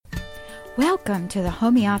Welcome to the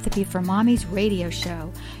Homeopathy for Mommies radio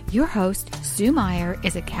show. Your host, Sue Meyer,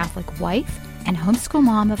 is a Catholic wife and homeschool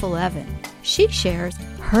mom of 11. She shares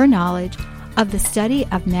her knowledge of the study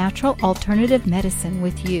of natural alternative medicine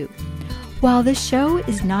with you. While this show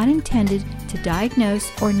is not intended to diagnose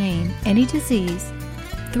or name any disease,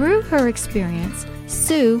 through her experience,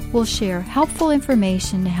 Sue will share helpful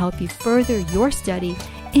information to help you further your study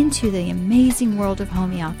into the amazing world of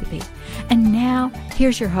homeopathy. And now,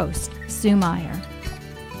 here's your host, Sue Meyer.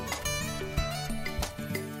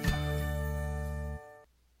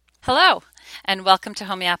 Hello, and welcome to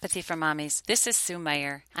Homeopathy for Mommies. This is Sue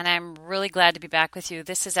Meyer, and I'm really glad to be back with you.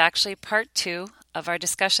 This is actually part 2 of our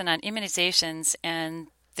discussion on immunizations and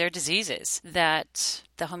their diseases, that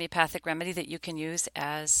the homeopathic remedy that you can use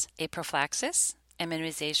as a prophylaxis,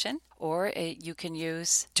 immunization, or you can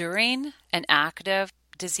use during an active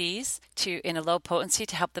disease in a low potency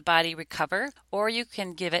to help the body recover, or you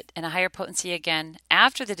can give it in a higher potency again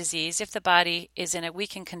after the disease if the body is in a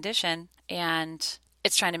weakened condition and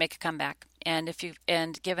it's trying to make a comeback. And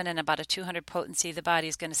given in about a 200 potency, the body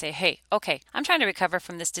is going to say, hey, okay, I'm trying to recover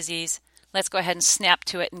from this disease. Let's go ahead and snap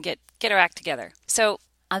to it and get our act together. So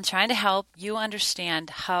I'm trying to help you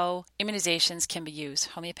understand how immunizations can be used.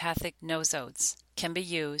 Homeopathic nosodes can be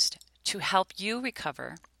used to help you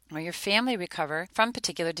recover or your family recover from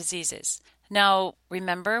particular diseases. Now,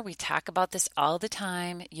 remember, we talk about this all the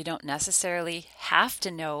time. You don't necessarily have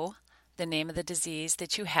to know the name of the disease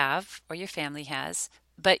that you have or your family has,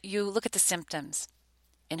 but you look at the symptoms.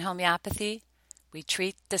 In homeopathy, we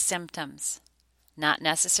treat the symptoms, not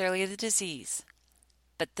necessarily the disease,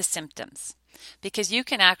 but the symptoms. Because you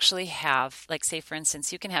can actually have, like say for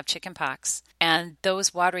instance, you can have chicken pox, and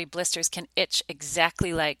those watery blisters can itch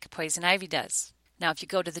exactly like poison ivy does. Now, if you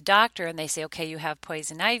go to the doctor and they say, okay, you have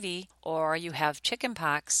poison ivy or you have chicken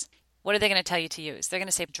pox, what are they going to tell you to use? They're going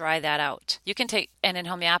to say, dry that out. You can take, and in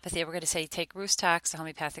homeopathy, we're going to say, take rhus tox, a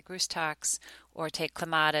homeopathic rhus tox, or take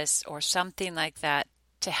clematis or something like that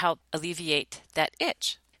to help alleviate that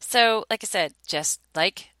itch. So, like I said, just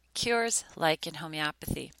like cures, like in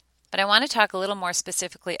homeopathy. But I want to talk a little more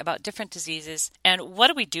specifically about different diseases and what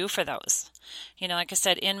do we do for those? You know, like I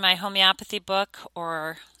said, in my homeopathy book,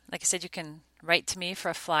 or like I said, you can write to me for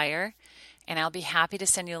a flyer, and I'll be happy to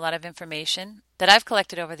send you a lot of information that I've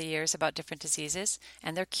collected over the years about different diseases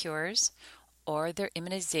and their cures or their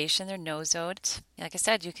immunization, their nosode. Like I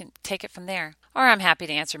said, you can take it from there. Or I'm happy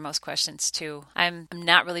to answer most questions too. I'm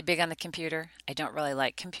not really big on the computer. I don't really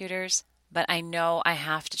like computers, but I know I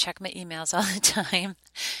have to check my emails all the time.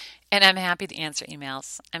 And I'm happy to answer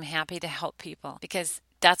emails. I'm happy to help people because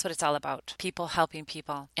that's what it's all about, people helping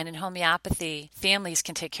people. And in homeopathy, families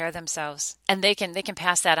can take care of themselves. And they can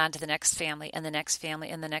pass that on to the next family and the next family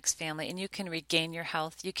and the next family. And you can regain your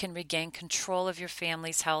health. You can regain control of your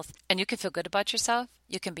family's health. And you can feel good about yourself.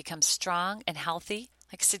 You can become strong and healthy.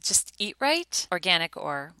 Like I said, just eat right, organic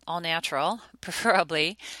or all natural,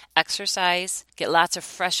 preferably. Exercise, get lots of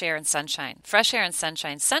fresh air and sunshine. Fresh air and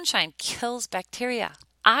sunshine. Sunshine kills bacteria.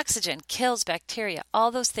 Oxygen kills bacteria.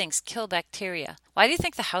 All those things kill bacteria. Why do you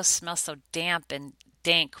think the house smells so damp and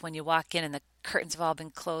dank when you walk in and the curtains have all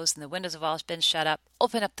been closed and the windows have all been shut up?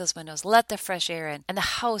 Open up those windows, let the fresh air in, and the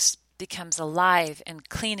house becomes alive and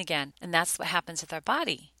clean again. And that's what happens with our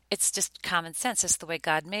body. It's just common sense. It's the way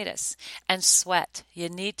God made us. And sweat. You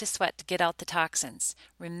need to sweat to get out the toxins.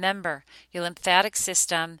 Remember, your lymphatic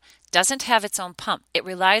system doesn't have its own pump. It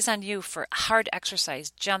relies on you for hard exercise,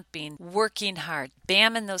 jumping, working hard,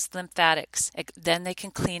 bamming those lymphatics. Then they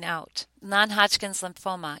can clean out. Non-Hodgkin's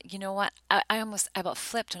lymphoma. You know what? I about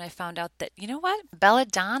flipped when I found out that, you know what?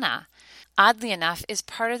 Belladonna, oddly enough, is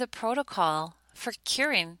part of the protocol for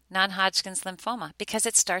curing non-Hodgkin's lymphoma because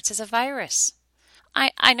it starts as a virus.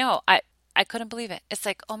 I know. I couldn't believe it. It's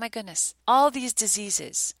like, oh my goodness. All these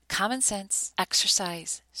diseases, common sense,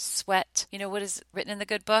 exercise, sweat. You know what is written in the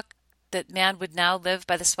good book? That man would now live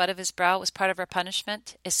by the sweat of his brow was part of our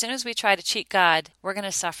punishment. As soon as we try to cheat God, we're going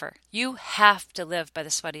to suffer. You have to live by the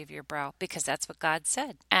sweat of your brow because that's what God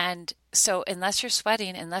said. And so unless you're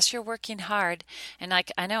sweating, unless you're working hard, and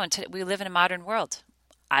like I know we live in a modern world.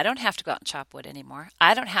 I don't have to go out and chop wood anymore.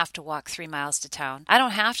 I don't have to walk 3 miles to town. I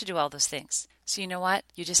don't have to do all those things. So you know what?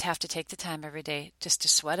 You just have to take the time every day just to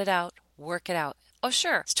sweat it out, work it out. Oh,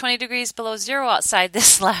 sure. It's 20 degrees below zero outside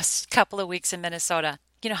this last couple of weeks in Minnesota.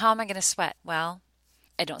 You know, how am I going to sweat? Well,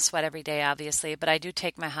 I don't sweat every day, obviously, but I do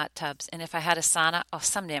take my hot tubs. And if I had a sauna,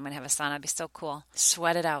 someday I'm going to have a sauna. It'd be so cool.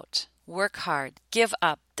 Sweat it out. Work hard. Give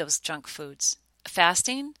up those junk foods.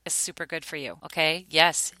 Fasting is super good for you, okay?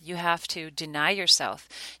 Yes, you have to deny yourself.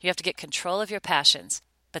 You have to get control of your passions,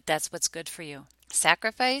 but that's what's good for you.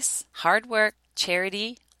 Sacrifice, hard work,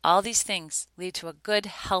 charity, All these things lead to a good,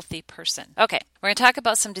 healthy person. Okay, we're going to talk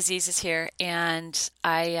about some diseases here, and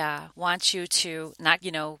I want you to not,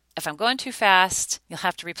 if I'm going too fast, you'll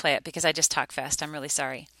have to replay it because I just talk fast. I'm really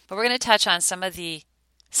sorry. But we're going to touch on some of the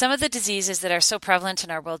diseases that are so prevalent in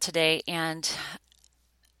our world today, and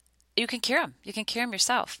you can cure them. You can cure them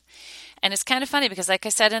yourself. And it's kind of funny because, like I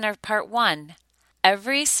said in our part 1,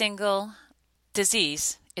 every single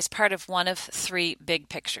disease is part of one of 3 big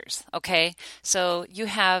pictures, okay? So you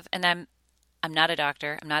have, and I'm not a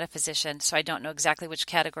doctor, I'm not a physician, so I don't know exactly which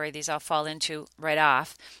category these all fall into right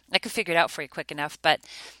off. I could figure it out for you quick enough, but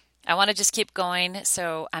I want to just keep going,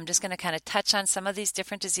 so I'm just going to kind of touch on some of these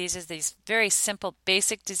different diseases, these very simple,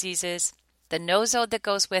 basic diseases, the nosode that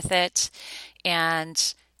goes with it,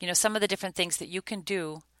 and, some of the different things that you can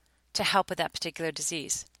do to help with that particular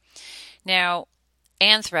disease. Now,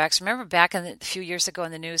 anthrax, remember back a few years ago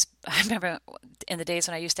in the news, I remember in the days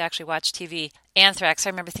when I used to actually watch TV, anthrax, I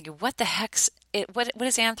remember thinking, what the heck's it? What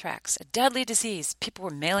is anthrax? A deadly disease. People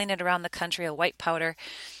were mailing it around the country, a white powder.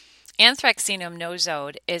 Anthraxinum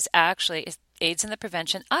nosode is aids in the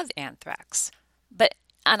prevention of anthrax. But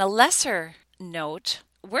on a lesser note,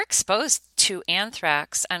 we're exposed to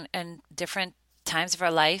anthrax on different times of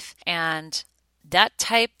our life, and that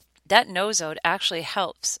nosode actually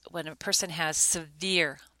helps when a person has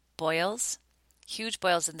severe boils, huge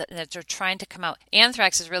boils that they're trying to come out.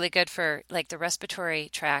 Anthrax is really good for like the respiratory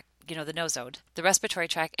tract, the nosode, the respiratory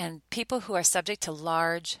tract, and people who are subject to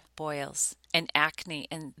large boils and acne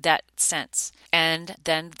in that sense. And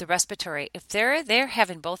then the respiratory, if they're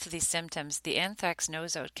having both of these symptoms, the anthrax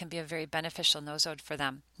nosode can be a very beneficial nosode for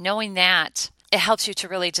them. Knowing that, it helps you to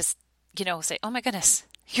really just, say, oh my goodness,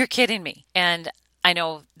 you're kidding me. And I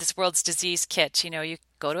know this world's disease kit, you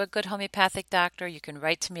go to a good homeopathic doctor, you can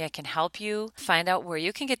write to me, I can help you find out where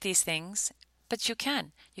you can get these things, but you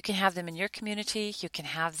can have them in your community, you can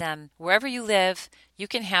have them wherever you live, you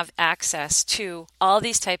can have access to all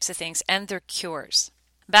these types of things and their cures.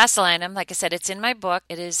 Basilinum, like I said, it's in my book.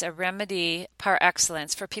 It is a remedy par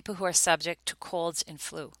excellence for people who are subject to colds and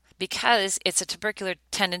flu because it's a tubercular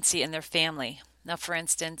tendency in their family. Now, for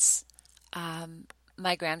instance,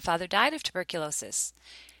 my grandfather died of tuberculosis.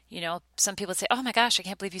 Some people say, oh my gosh, I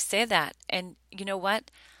can't believe you say that. And you know what?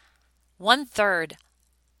 1/3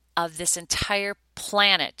 of this entire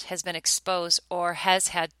planet has been exposed or has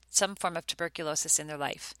had some form of tuberculosis in their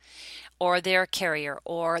life, or they're a carrier,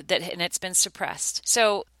 and it's been suppressed.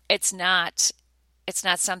 So it's not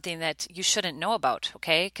something that you shouldn't know about,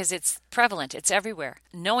 okay? Because it's prevalent, it's everywhere.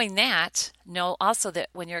 Knowing that, know also that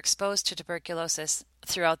when you're exposed to tuberculosis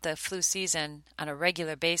throughout the flu season on a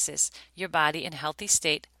regular basis, your body in a healthy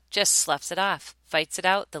state just sloughs it off, fights it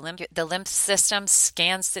out. The lymph system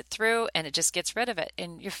scans it through and it just gets rid of it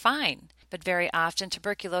and you're fine. But very often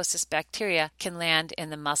tuberculosis bacteria can land in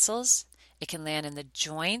the muscles, it can land in the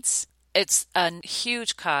joints. It's a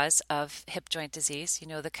huge cause of hip joint disease,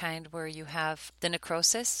 the kind where you have the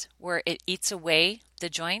necrosis, where it eats away the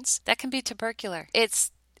joints. That can be tubercular.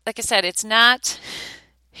 It's, like I said, it's to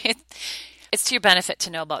your benefit to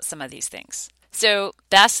know about some of these things. So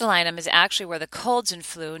basilinum is actually where the colds and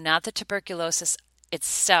flu, not the tuberculosis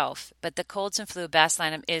itself, but the colds and flu,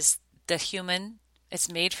 basilinum is it's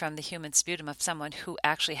made from the human sputum of someone who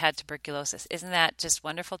actually had tuberculosis. Isn't that just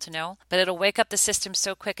wonderful to know? But it'll wake up the system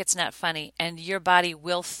so quick it's not funny, and your body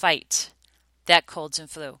will fight that colds and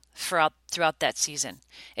flu throughout that season.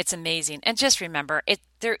 It's amazing. And just remember,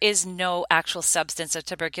 there is no actual substance of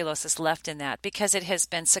tuberculosis left in that because it has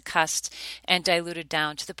been succussed and diluted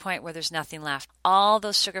down to the point where there's nothing left. All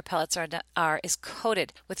those sugar pellets is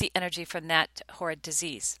coated with the energy from that horrid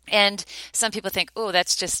disease. And some people think, oh,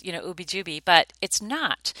 that's just, ooby-jooby, but it's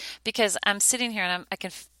not, because I'm sitting here and I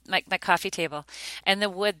can my coffee table, and the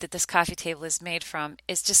wood that this coffee table is made from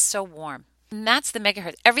is just so warm. And that's the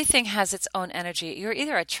megahertz. Everything has its own energy. You're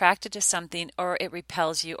either attracted to something or it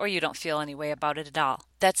repels you or you don't feel any way about it at all.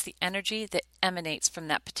 That's the energy that emanates from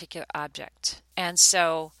that particular object. And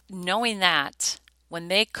so knowing that, when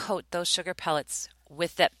they coat those sugar pellets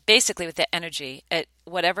with that, basically with that energy at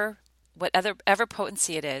whatever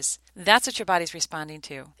potency it is, that's what your body's responding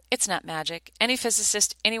to. It's not magic. Any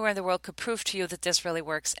physicist anywhere in the world could prove to you that this really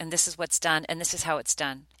works and this is what's done and this is how it's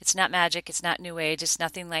done. It's not magic. It's not new age. It's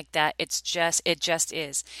nothing like that. It just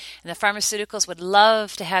is. And the pharmaceuticals would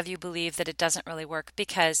love to have you believe that it doesn't really work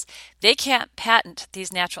because they can't patent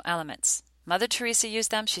these natural elements. Mother Teresa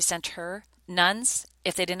used them. She sent her nuns,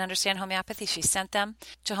 if they didn't understand homeopathy, she sent them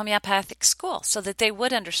to homeopathic school so that they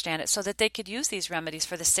would understand it, so that they could use these remedies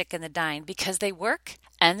for the sick and the dying, because they work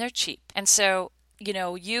and they're cheap. And so,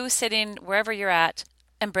 you sitting wherever you're at,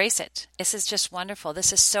 embrace it. This is just wonderful.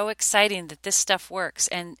 This is so exciting that this stuff works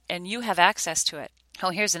and you have access to it.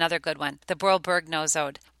 Oh, here's another good one. The Borreberg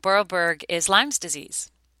nosode. Borreberg is Lyme's disease.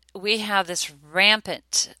 We have this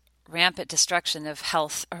rampant destruction of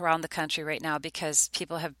health around the country right now because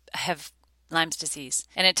people have Lyme's disease.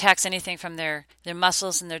 And it attacks anything from their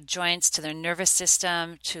muscles and their joints to their nervous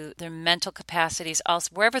system to their mental capacities. Also,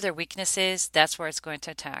 wherever their weakness is, that's where it's going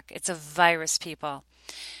to attack. It's a virus, people.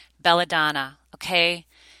 Belladonna, okay?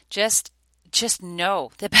 Just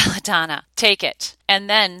know the belladonna. Take it. And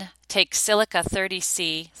then take Silica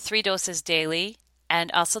 30C, 3 doses daily,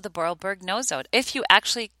 and also the Borreberg nosode. If you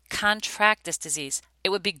actually contract this disease, it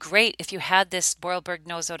would be great if you had this Borreberg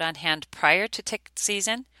nosode on hand prior to tick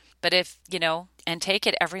season, but if, and take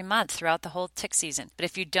it every month throughout the whole tick season. But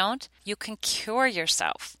if you don't, you can cure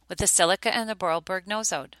yourself with the Silica and the Borreberg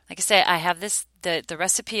nosode. Like I say, I have this, the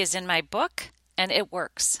recipe is in my book, and it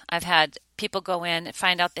works. I've had people go in and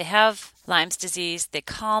find out they have Lyme's disease. They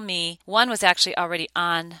call me. One was actually already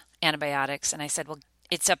on antibiotics, and I said, well,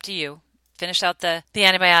 it's up to you. Finish out the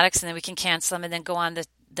antibiotics, and then we can cancel them and then go on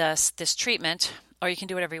this treatment, or you can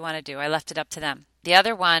do whatever you want to do. I left it up to them. The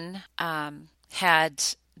other one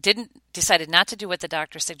decided not to do what the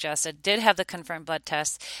doctor suggested, did have the confirmed blood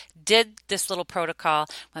test, did this little protocol,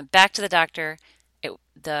 went back to the doctor.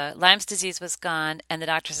 The Lyme's disease was gone, and the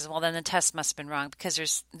doctor says, well, then the test must have been wrong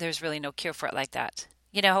because there's really no cure for it like that.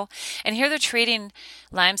 And here they're treating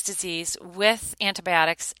Lyme's disease with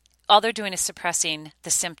antibiotics. All they're doing is suppressing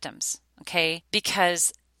the symptoms, okay?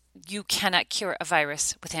 Because you cannot cure a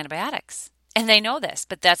virus with antibiotics. And they know this,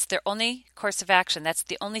 but that's their only course of action. That's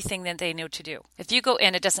the only thing that they know to do. If you go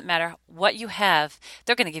in, it doesn't matter what you have,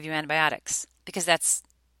 they're going to give you antibiotics because that's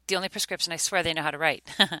the only prescription I swear they know how to write.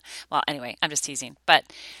 Well, anyway, I'm just teasing. But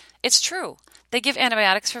it's true. They give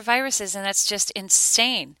antibiotics for viruses, and that's just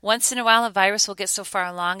insane. Once in a while, a virus will get so far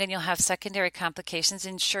along and you'll have secondary complications,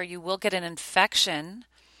 and sure, you will get an infection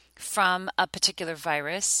from a particular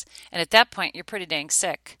virus. And at that point, you're pretty dang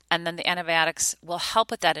sick. And then the antibiotics will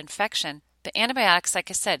help with that infection. But antibiotics, like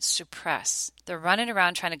I said, suppress. They're running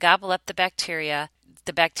around trying to gobble up the bacteria.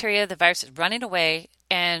 The virus is running away,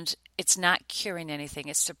 and it's not curing anything.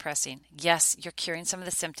 It's suppressing. Yes, you're curing some of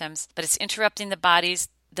the symptoms, but it's interrupting the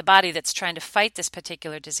body that's trying to fight this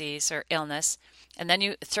particular disease or illness. And then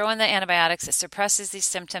you throw in the antibiotics, it suppresses these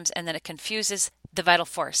symptoms, and then it confuses the vital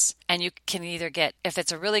force. And you can either get, if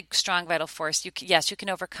it's a really strong vital force, you can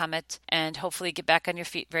overcome it and hopefully get back on your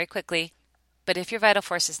feet very quickly. But if your vital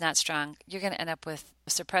force is not strong, you're going to end up with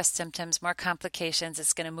suppressed symptoms, more complications.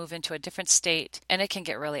 It's going to move into a different state, and it can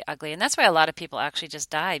get really ugly. And that's why a lot of people actually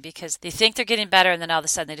just die, because they think they're getting better, and then all of a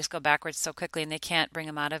sudden they just go backwards so quickly, and they can't bring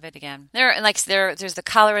them out of it again. There's the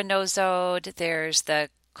cholera nosode, there's the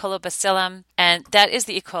colobacillum, and that is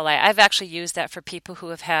the E. coli. I've actually used that for people who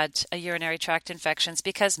have had urinary tract infections,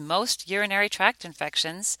 because most urinary tract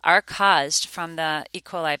infections are caused from the E.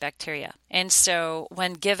 coli bacteria. And so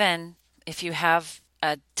when given, if you have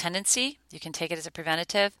a tendency, you can take it as a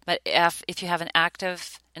preventative. But if you have an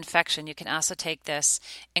active infection, you can also take this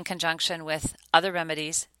in conjunction with other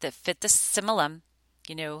remedies that fit the similum,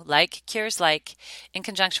 like cures like, in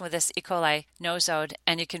conjunction with this E. coli nosode,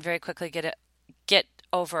 and you can very quickly get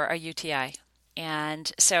over a UTI.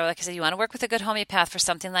 And so, like I said, you want to work with a good homeopath for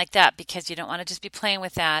something like that, because you don't want to just be playing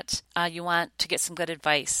with that. You want to get some good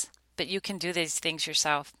advice. But you can do these things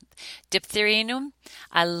yourself. Diphtherianum,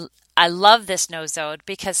 I love this nosode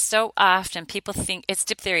because so often people think it's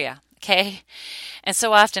diphtheria, okay? And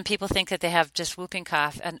so often people think that they have just whooping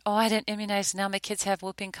cough. And, I didn't immunize, now my kids have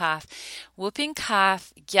whooping cough. Whooping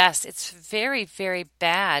cough, yes, it's very, very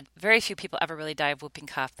bad. Very few people ever really die of whooping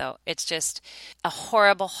cough, though. It's just a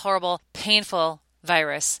horrible, horrible, painful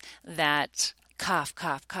virus that cough,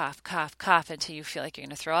 cough, cough, cough, cough until you feel like you're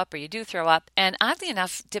going to throw up, or you do throw up. And oddly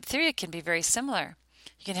enough, diphtheria can be very similar.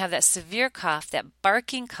 You can have that severe cough, that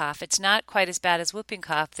barking cough. It's not quite as bad as whooping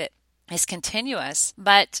cough that is continuous.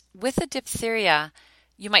 But with the diphtheria,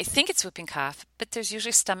 you might think it's whooping cough, but there's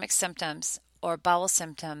usually stomach symptoms or bowel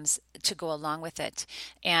symptoms to go along with it.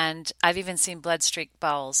 And I've even seen blood-streaked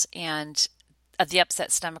bowels and the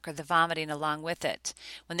upset stomach or the vomiting along with it,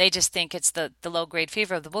 when they just think it's the low-grade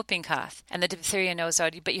fever of the whooping cough and the diphtheria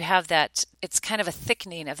nosode, but you have that, it's kind of a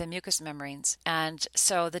thickening of the mucous membranes. And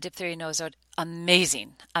so the diphtheria nosode,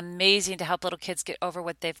 amazing to help little kids get over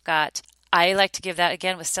what they've got. I like to give that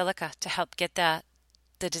again with silica to help get the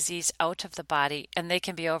disease out of the body, and they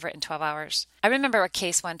can be over it in 12 hours. I remember a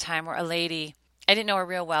case one time where a lady, I didn't know her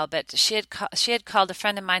real well, but she had called a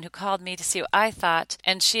friend of mine who called me to see what I thought,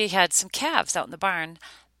 and she had some calves out in the barn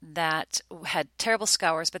that had terrible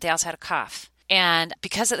scours, but they also had a cough. And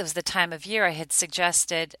because it was the time of year, I had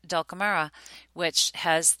suggested dulcamara, which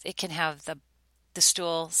it can have the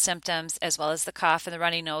stool symptoms as well as the cough and the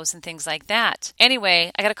runny nose and things like that.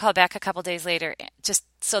 Anyway, I got a call back a couple days later just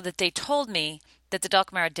so that they told me that the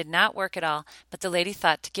dulcamara did not work at all, but the lady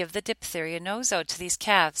thought to give the diphtheria nosode to these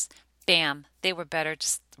calves. Bam, they were better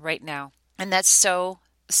just right now. And that so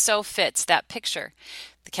fits that picture.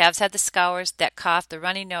 The calves had the scours, that cough, the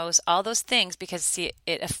runny nose, all those things because, see,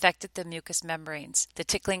 it affected the mucous membranes, the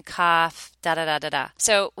tickling cough, da-da-da-da-da.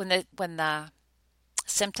 So when the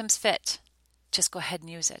symptoms fit, just go ahead and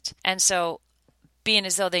use it. And so being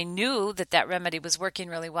as though they knew that remedy was working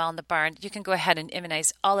really well in the barn, you can go ahead and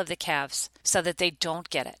immunize all of the calves so that they don't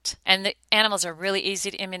get it. And the animals are really easy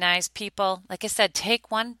to immunize. People, like I said, take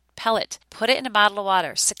one pellet, put it in a bottle of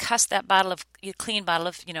water, succuss that clean bottle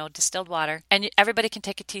of distilled water, and everybody can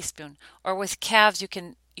take a teaspoon. Or with calves, you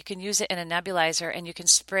can use it in a nebulizer and you can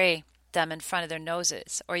spray them in front of their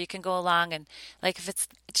noses. Or you can go along and if it's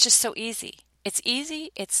just so easy. It's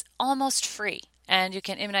easy, it's almost free, and you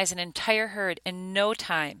can immunize an entire herd in no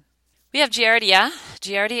time. We have Giardia.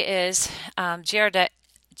 Giardia is Giardiasis,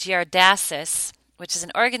 which is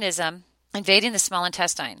an organism invading the small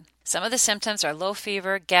intestine. Some of the symptoms are low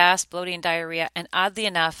fever, gas, bloating, diarrhea, and oddly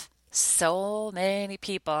enough, so many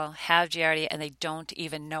people have Giardia and they don't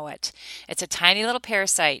even know it. It's a tiny little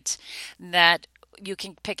parasite that you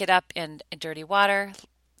can pick it up in dirty water,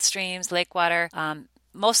 streams, lake water,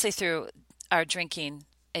 mostly through our drinking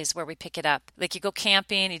is where we pick it up. Like you go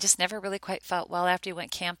camping, you just never really quite felt well after you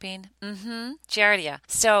went camping. Giardia.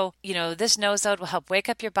 So, this nosode will help wake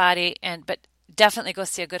up your body, but definitely go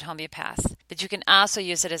see a good homeopath. But you can also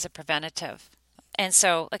use it as a preventative. And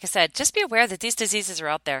so, like I said, just be aware that these diseases are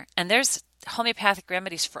out there, and there's homeopathic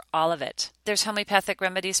remedies for all of it. There's homeopathic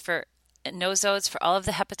remedies for nosodes for all of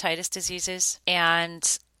the hepatitis diseases,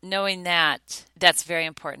 and knowing that's very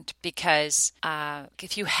important because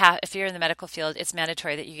if you're in the medical field, it's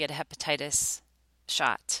mandatory that you get a hepatitis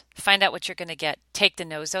shot. Find out what you're going to get. Take the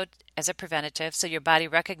nosode as a preventative so your body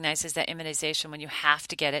recognizes that immunization when you have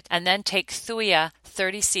to get it. And then take Thuya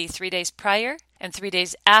 30C 3 days prior and 3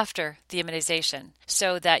 days after the immunization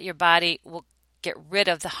so that your body will get rid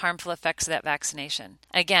of the harmful effects of that vaccination.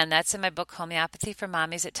 Again, that's in my book, Homeopathy for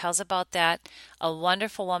Mommies. It tells about that. A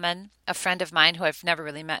wonderful woman, a friend of mine who I've never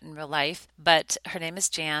really met in real life, but her name is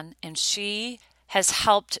Jan, and she has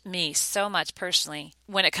helped me so much personally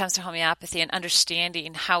when it comes to homeopathy and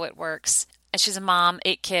understanding how it works. And she's a mom,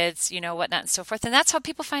 8 kids, whatnot and so forth. And that's how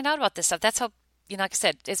people find out about this stuff. That's how, like I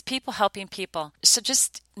said, it's people helping people. So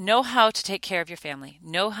just know how to take care of your family.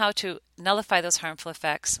 Know how to nullify those harmful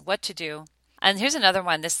effects, what to do. And here's another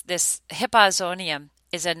one. This Hippozonium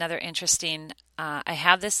is another interesting. I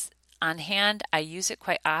have this on hand. I use it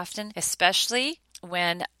quite often, especially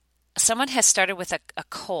when someone has started with a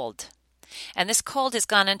cold. And this cold has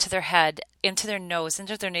gone into their head, into their nose,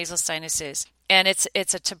 into their nasal sinuses. And it's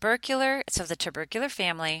of the tubercular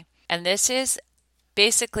family. And this is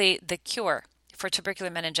basically the cure for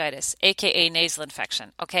tubercular meningitis, aka nasal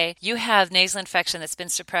infection. Okay? You have nasal infection that's been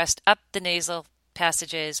suppressed up the nasal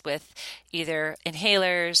passages with either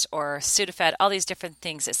inhalers or Sudafed, all these different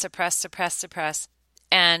things that suppress.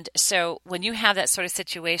 And so when you have that sort of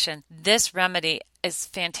situation, this remedy is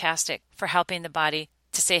fantastic for helping the body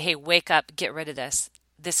to say, hey, wake up, get rid of this.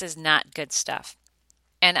 This is not good stuff.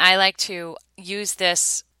 And I like to use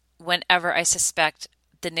this whenever I suspect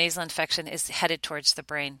the nasal infection is headed towards the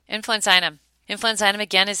brain. Influenzinum. Influenzinum,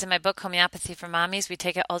 again, is in my book, Homeopathy for Mommies. We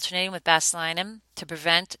take it alternating with basilinum to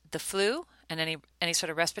prevent the flu and any sort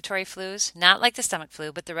of respiratory flus, not like the stomach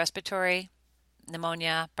flu, but the respiratory,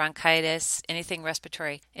 pneumonia, bronchitis, anything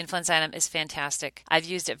respiratory. Influenzinum is fantastic. I've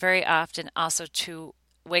used it very often also to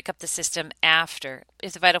wake up the system after.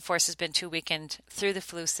 If the vital force has been too weakened through the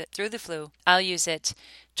flu, I'll use it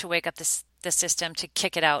to wake up the system to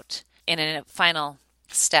kick it out in a final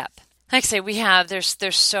step. Like I say,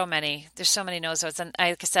 there's so many nosodes, and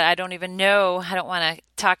like I said, I don't even know. I don't want to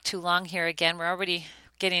talk too long here again. We're already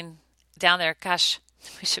getting down there. Gosh,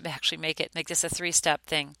 we should actually make this a 3-step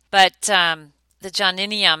thing. But the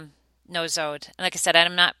Johninium nosode, and like I said,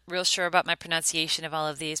 I'm not real sure about my pronunciation of all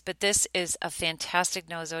of these, but this is a fantastic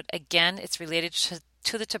nosode. Again, it's related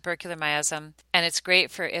to the tubercular miasm, and it's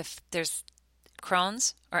great for if there's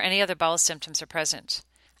Crohn's or any other bowel symptoms are present,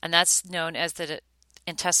 and that's known as the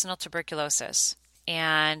intestinal tuberculosis.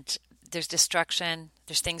 And there's destruction,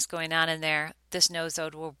 there's things going on in there. This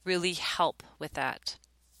nosode will really help with that.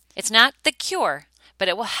 It's not the cure, but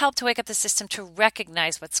it will help to wake up the system to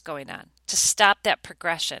recognize what's going on, to stop that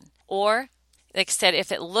progression. Or like I said,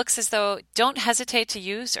 if it looks as though, don't hesitate to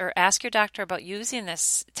use or ask your doctor about using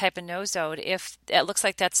this type of nosode if it looks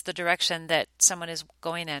like that's the direction that someone is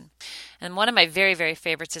going in. And one of my very, very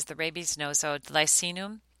favorites is the rabies nosode,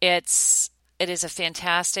 Lycinum. It is a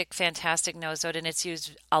fantastic, fantastic nosode, and it's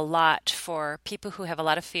used a lot for people who have a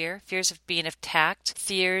lot of fears of being attacked,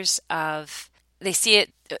 fears of, they see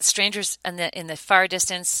it, strangers in the far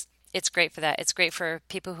distance. It's great for that. It's great for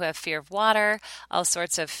people who have fear of water, all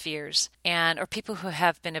sorts of fears, or people who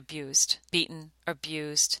have been abused, beaten, or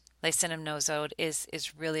abused. Lycinum nosode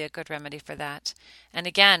is really a good remedy for that. And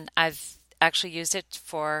again, I've actually used it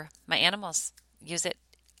for my animals. Use it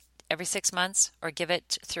every 6 months or give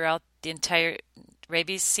it throughout the entire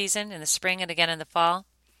rabies season in the spring and again in the fall.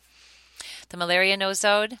 The malaria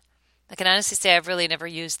nosode, I can honestly say I've really never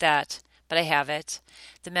used that, but I have it.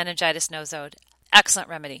 The meningitis nosode, excellent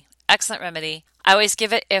remedy. Excellent remedy. I always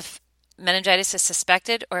give it if meningitis is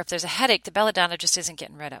suspected or if there's a headache the belladonna just isn't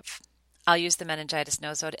getting rid of. I'll use the meningitis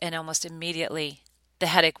nosode and almost immediately the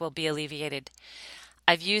headache will be alleviated.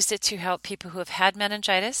 I've used it to help people who have had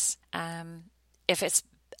meningitis. If it's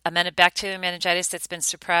a bacterial meningitis that's been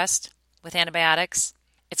suppressed with antibiotics,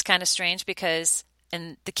 it's kind of strange because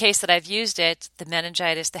in the case that I've used it, the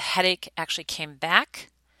meningitis, the headache actually came back.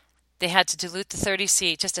 They had to dilute the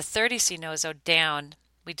 30C, just a 30C nosode down.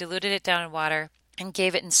 We diluted it down in water and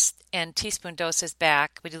gave it in teaspoon doses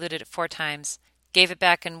back. We diluted it 4 times, gave it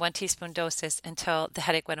back in 1 teaspoon doses until the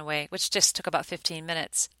headache went away, which just took about 15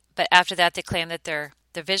 minutes. But after that, they claimed that their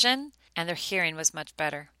vision and their hearing was much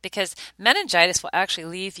better because meningitis will actually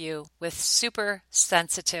leave you with super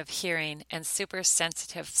sensitive hearing and super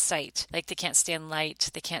sensitive sight. Like they can't stand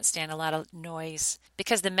light, they can't stand a lot of noise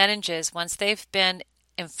because the meninges, once they've been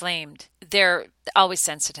inflamed, they're always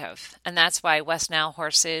sensitive. And that's why West Nile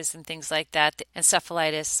horses and things like that,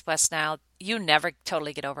 encephalitis, West Nile, you never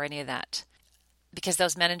totally get over any of that because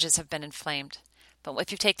those meninges have been inflamed. But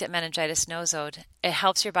if you take that meningitis nosode, it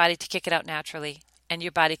helps your body to kick it out naturally, and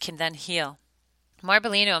your body can then heal.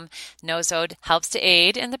 Morbillinum nosode helps to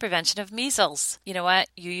aid in the prevention of measles. You know what?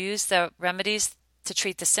 You use the remedies to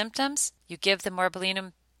treat the symptoms, you give the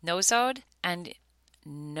morbillinum nosode, and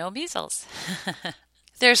no measles.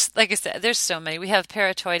 There's, like I said, there's so many. We have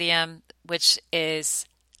paratoidium, which is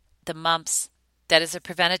the mumps. That is a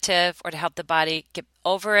preventative or to help the body get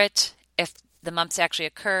over it if the mumps actually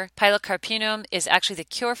occur. Pilocarpinum is actually the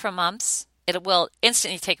cure for mumps. It will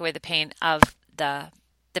instantly take away the pain of the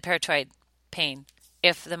parotid pain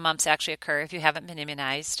if the mumps actually occur, if you haven't been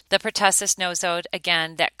immunized. The pertussis nosode,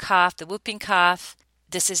 again, that cough, the whooping cough.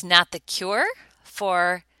 This is not the cure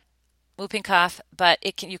for whooping cough, but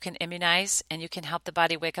you can immunize and you can help the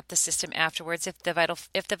body wake up the system afterwards if the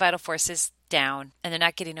vital force is down and they're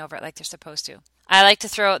not getting over it like they're supposed to. I like to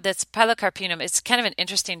throw this pilocarpinum. It's kind of an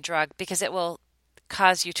interesting drug because it will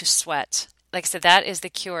cause you to sweat. Like I said, that is the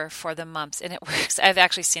cure for the mumps, and it works. I've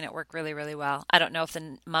actually seen it work really, really well. I don't know if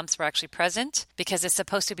the mumps were actually present because it's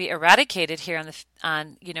supposed to be eradicated here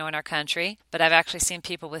in our country, but I've actually seen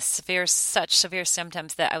people with such severe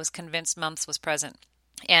symptoms that I was convinced mumps was present.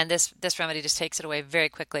 And this remedy just takes it away very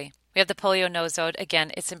quickly. We have the polio nosode.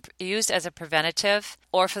 Again, it's used as a preventative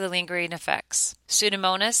or for the lingering effects.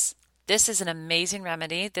 Pseudomonas. This is an amazing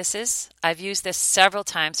remedy. I've used this several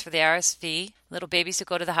times for the RSV, little babies who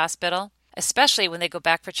go to the hospital, especially when they go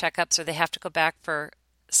back for checkups or they have to go back for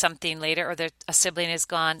something later or a sibling has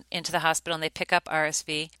gone into the hospital and they pick up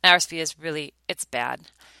RSV. RSV is really, it's bad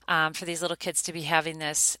for these little kids to be having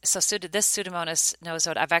this. So this Pseudomonas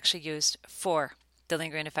nosode I've actually used for the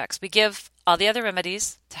lingering effects. We give all the other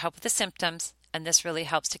remedies to help with the symptoms, and this really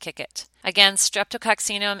helps to kick it. Again,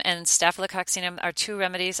 streptococcinum and staphylococcinum are 2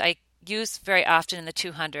 remedies I use very often in the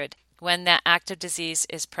 200 when that active disease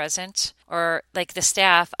is present, or like the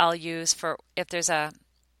staph I'll use for if there's an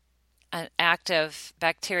active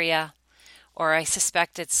bacteria or I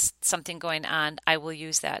suspect it's something going on, I will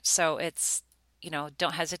use that. So it's,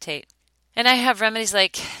 don't hesitate. And I have remedies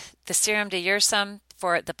like the serum de Yersum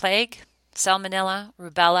for the plague, salmonella,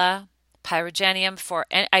 rubella, pyrogenium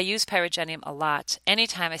and I use pyrogenium a lot.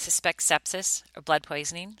 Anytime I suspect sepsis or blood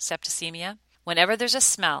poisoning, septicemia, whenever there's a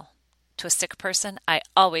smell to a sick person, I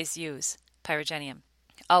always use pyrogenium.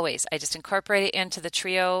 Always. I just incorporate it into the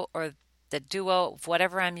trio or the duo of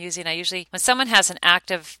whatever I'm using. I usually, when someone has an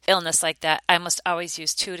active illness like that, I must always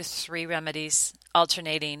use 2 to 3 remedies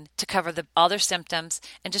alternating to cover all their symptoms.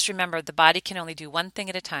 And just remember, the body can only do one thing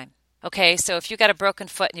at a time. Okay, so if you've got a broken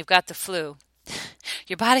foot and you've got the flu,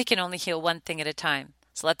 your body can only heal one thing at a time.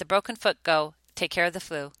 So let the broken foot go, take care of the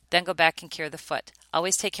flu, then go back and cure the foot.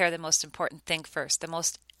 Always take care of the most important thing first, the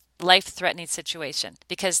most life-threatening situation.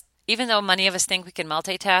 Because Even though many of us think we can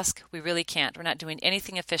multitask, we really can't. We're not doing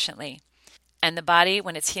anything efficiently. And the body,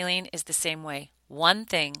 when it's healing, is the same way. One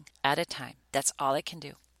thing at a time. That's all it can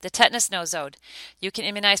do. The tetanus nosode. You can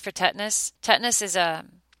immunize for tetanus. Tetanus is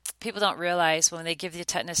people don't realize when they give you a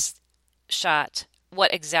tetanus shot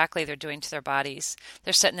what exactly they're doing to their bodies.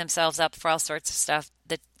 They're setting themselves up for all sorts of stuff.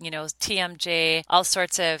 TMJ, all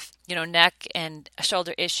sorts of, neck and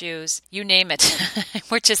shoulder issues, you name it.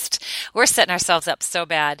 we're setting ourselves up so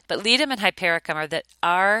bad. But Ledum and Hypericum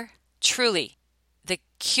are truly the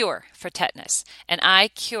cure for tetanus. And I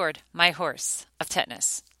cured my horse of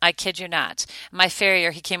tetanus. I kid you not. My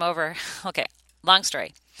farrier, he came over. Okay, long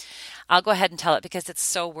story. I'll go ahead and tell it because it's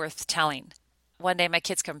so worth telling. One day my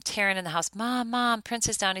kids come tearing in the house. Mom, Prince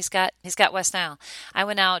is down. He's got West Nile. I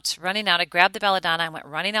went out, running out. I grabbed the belladonna. I went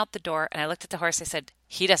running out the door, and I looked at the horse. I said,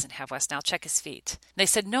 he doesn't have West Nile. Check his feet. And they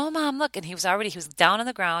said, no, Mom, look. And he was down on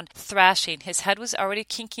the ground, thrashing. His head was already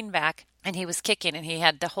kinking back, and he was kicking, and he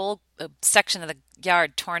had the whole section of the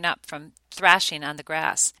yard torn up from thrashing on the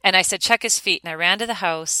grass. And I said, check his feet. And I ran to the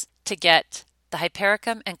house to get the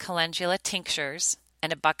Hypericum and Calendula tinctures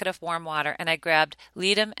and a bucket of warm water, and I grabbed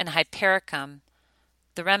Ledum and Hypericum,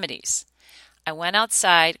 the remedies. I went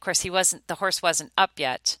outside. Of course, the horse wasn't up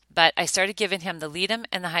yet, but I started giving him the Ledum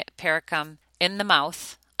and the Hypericum in the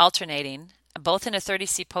mouth, alternating, both in a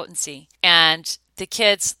 30C potency. And the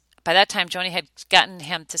kids, by that time, Joni had gotten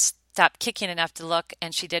him to stop kicking enough to look,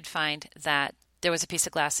 and she did find that there was a piece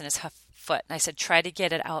of glass in his foot. And I said, try to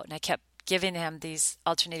get it out. And I kept giving him these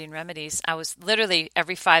alternating remedies. I was literally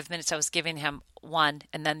every 5 minutes, I was giving him one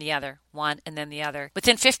and then the other, one and then the other.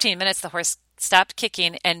 Within 15 minutes, the horse stopped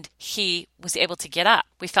kicking and he was able to get up.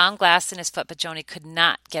 We found glass in his foot, but Joni could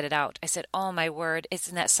not get it out. I said, oh my word, it's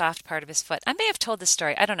in that soft part of his foot. I may have told this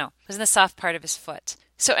story. I don't know. It was in the soft part of his foot.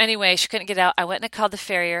 So anyway, she couldn't get it out. I went and I called the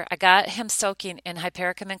farrier. I got him soaking in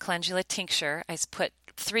Hypericum and Calendula tincture. I put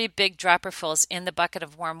 3 big dropperfuls in the bucket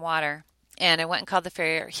of warm water. And I went and called the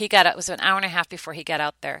farrier. He got out. It was an hour and a half before he got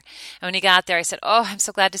out there. And when he got out there, I said, oh, I'm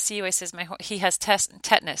so glad to see you. I says, he has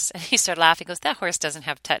tetanus. And he started laughing. He goes, that horse doesn't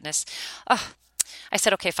have tetanus. Oh, I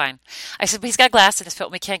said, okay, fine. I said, but he's got glass in his foot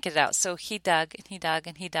and we can't get it out. So he dug and he dug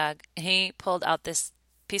and he dug. And he pulled out this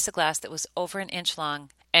piece of glass that was over an inch long.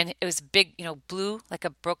 And it was big, blue, like a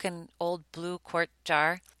broken old blue quart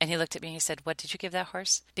jar. And he looked at me and he said, what did you give that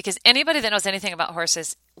horse? Because anybody that knows anything about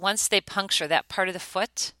horses, once they puncture that part of the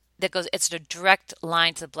foot, it's a direct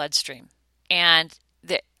line to the bloodstream, and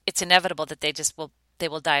it's inevitable that they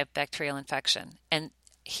will die of bacterial infection. And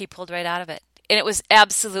he pulled right out of it, and it was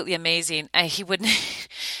absolutely amazing. He wouldn't.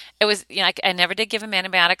 It was I never did give him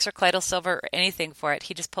antibiotics or colloidal silver or anything for it.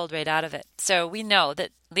 He just pulled right out of it. So we know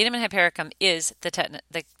that Ledum and Hypericum is the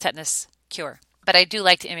tetanus cure. But I do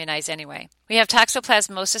like to immunize anyway. We have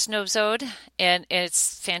Toxoplasmosis nosode, and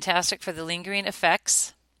it's fantastic for the lingering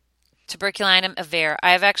effects. Tuberculinum avare.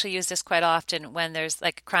 I have actually used this quite often when there's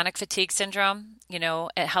like chronic fatigue syndrome.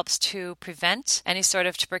 It helps to prevent any sort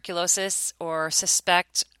of tuberculosis or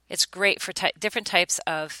suspect. It's great for different types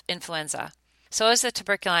of influenza. So is the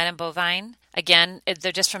tuberculinum bovine. Again,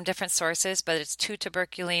 they're just from different sources, but it's 2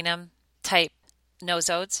 tuberculinum type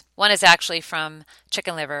nosodes. One is actually from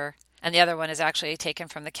chicken liver, and the other one is actually taken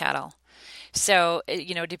from the cattle. So,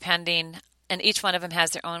 depending. And each one of them has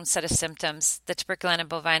their own set of symptoms. The tuberculinum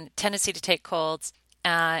bovine, tendency to take colds.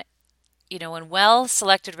 When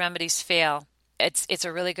well-selected remedies fail, it's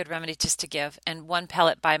a really good remedy just to give. And 1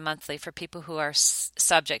 pellet bi-monthly for people who are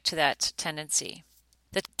subject to that tendency.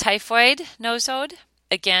 The typhoid nosode,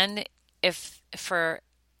 again, if for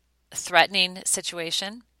a threatening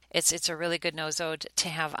situation, it's a really good nosode to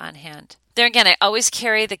have on hand. There again, I always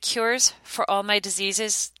carry the cures for all my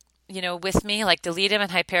diseases with me, like the Ledum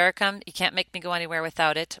and Hypericum. You can't make me go anywhere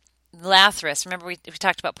without it. Lathyrus, remember we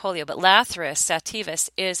talked about polio, but Lathyrus sativus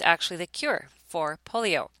is actually the cure for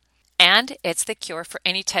polio. And it's the cure for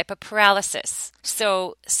any type of paralysis.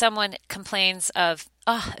 So someone complains of,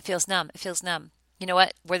 it feels numb. You know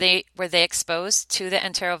what? Were they exposed to the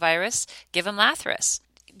enterovirus? Give them Lathyrus.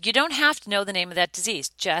 You don't have to know the name of that disease.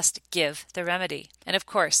 Just give the remedy. And of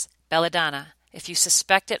course, belladonna. If you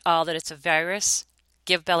suspect at all that it's a virus,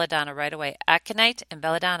 give belladonna right away. Aconite and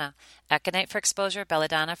belladonna. Aconite for exposure,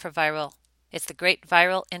 belladonna for viral. It's the great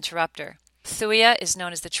viral interrupter. Thuya is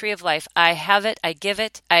known as the tree of life. I have it. I give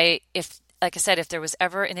it. If there was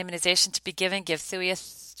ever an immunization to be given, give Thuya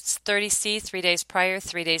 30C 3 days prior,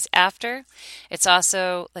 3 days after. It's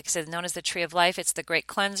also, like I said, known as the tree of life. It's the great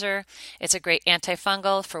cleanser. It's a great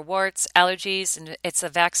antifungal for warts, allergies, and it's a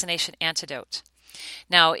vaccination antidote.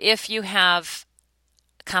 Now, if you have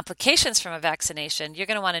complications from a vaccination, you're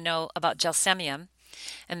going to want to know about gelsemium,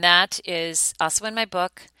 and that is also in my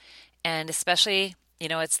book. And especially,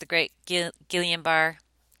 it's the great Guillain-Barré,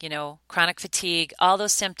 chronic fatigue, all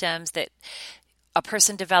those symptoms that a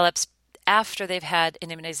person develops after they've had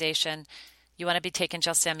an immunization. You want to be taking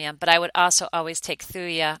gelsemium, but I would also always take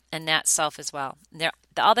Thuya and Nat Sulf as well.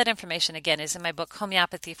 All that information, again, is in my book,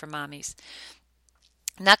 Homeopathy for Mommies.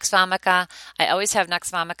 Nux vomica, I always have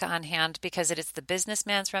Nux vomica on hand because it is the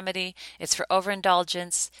businessman's remedy. It's for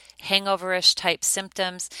overindulgence, hangover-ish type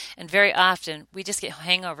symptoms, and very often we just get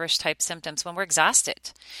hangover-ish type symptoms when we're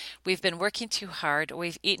exhausted. We've been working too hard, or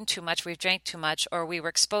we've eaten too much, we've drank too much, or we were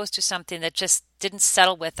exposed to something that just didn't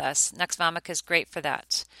settle with us. Nux vomica is great for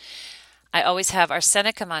that. I always have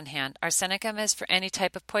arsenicum on hand. Arsenicum is for any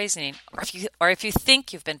type of poisoning, or if you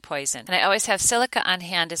think you've been poisoned. And I always have silica on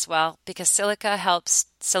hand as well, because silica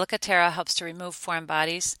terra helps to remove foreign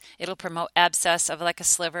bodies. It'll promote abscess of like a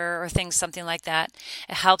sliver or something like that.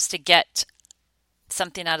 It helps to get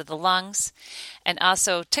something out of the lungs. And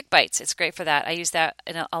also tick bites. It's great for that. I use that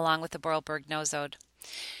along with the Borlberg nosode.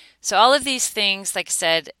 So all of these things, like I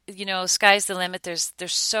said, sky's the limit. There's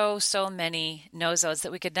so many nosodes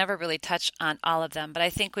that we could never really touch on all of them. But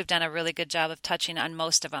I think we've done a really good job of touching on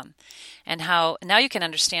most of them. And how now you can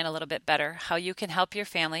understand a little bit better how you can help your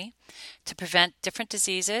family to prevent different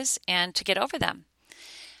diseases and to get over them.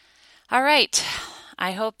 All right.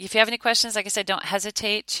 I hope if you have any questions, like I said, don't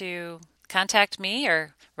hesitate to contact me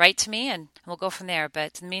or write to me, and we'll go from there.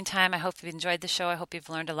 But in the meantime, I hope you've enjoyed the show. I hope you've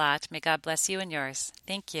learned a lot. May God bless you and yours.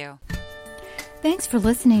 Thank you. Thanks for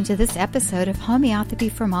listening to this episode of Homeopathy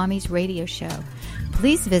for Mommies radio show.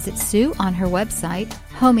 Please visit Sue on her website,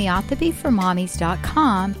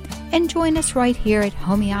 homeopathyformommies.com, and join us right here at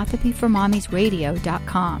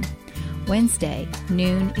homeopathyformommiesradio.com, Wednesday,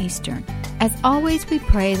 noon Eastern. As always, we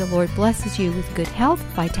pray the Lord blesses you with good health,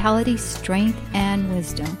 vitality, strength, and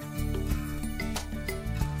wisdom.